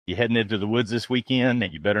You're heading into the woods this weekend,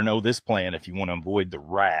 and you better know this plan if you want to avoid the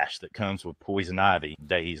rash that comes with poison ivy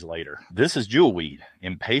days later. This is jewelweed,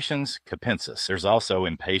 Impatiens capensis. There's also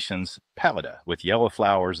Impatiens pallida with yellow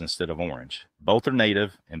flowers instead of orange. Both are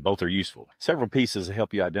native and both are useful. Several pieces to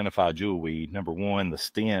help you identify jewelweed. Number one, the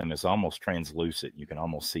stem is almost translucent. You can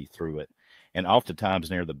almost see through it. And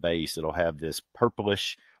oftentimes near the base, it'll have this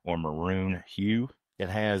purplish or maroon hue. It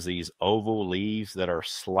has these oval leaves that are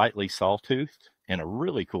slightly sawtoothed. And a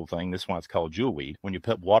really cool thing, this is why it's called jewelweed. When you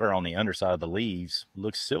put water on the underside of the leaves, it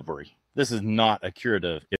looks silvery. This is not a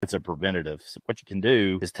curative, it's a preventative. So what you can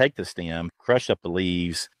do is take the stem, crush up the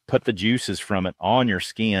leaves, put the juices from it on your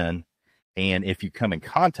skin, and if you come in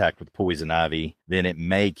contact with poison ivy, then it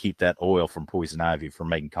may keep that oil from poison ivy from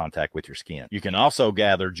making contact with your skin. You can also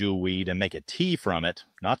gather jewelweed and make a tea from it,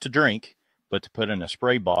 not to drink, but to put in a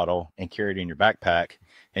spray bottle and carry it in your backpack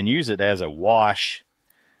and use it as a wash.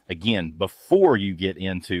 Again, before you get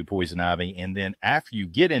into poison ivy, and then after you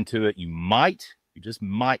get into it, you just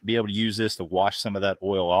might be able to use this to wash some of that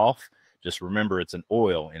oil off. Just remember, it's an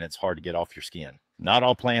oil and it's hard to get off your skin. Not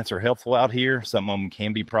all plants are helpful out here. Some of them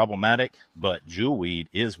can be problematic, but jewelweed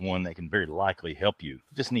is one that can very likely help you.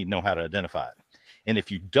 You just need to know how to identify it. And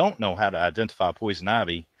if you don't know how to identify poison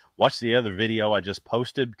ivy, watch the other video I just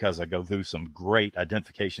posted, because I go through some great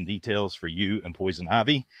identification details for you and poison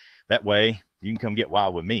ivy. That way, you can come get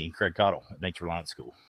wild with me, Craig Cottle at Nature Reliance School.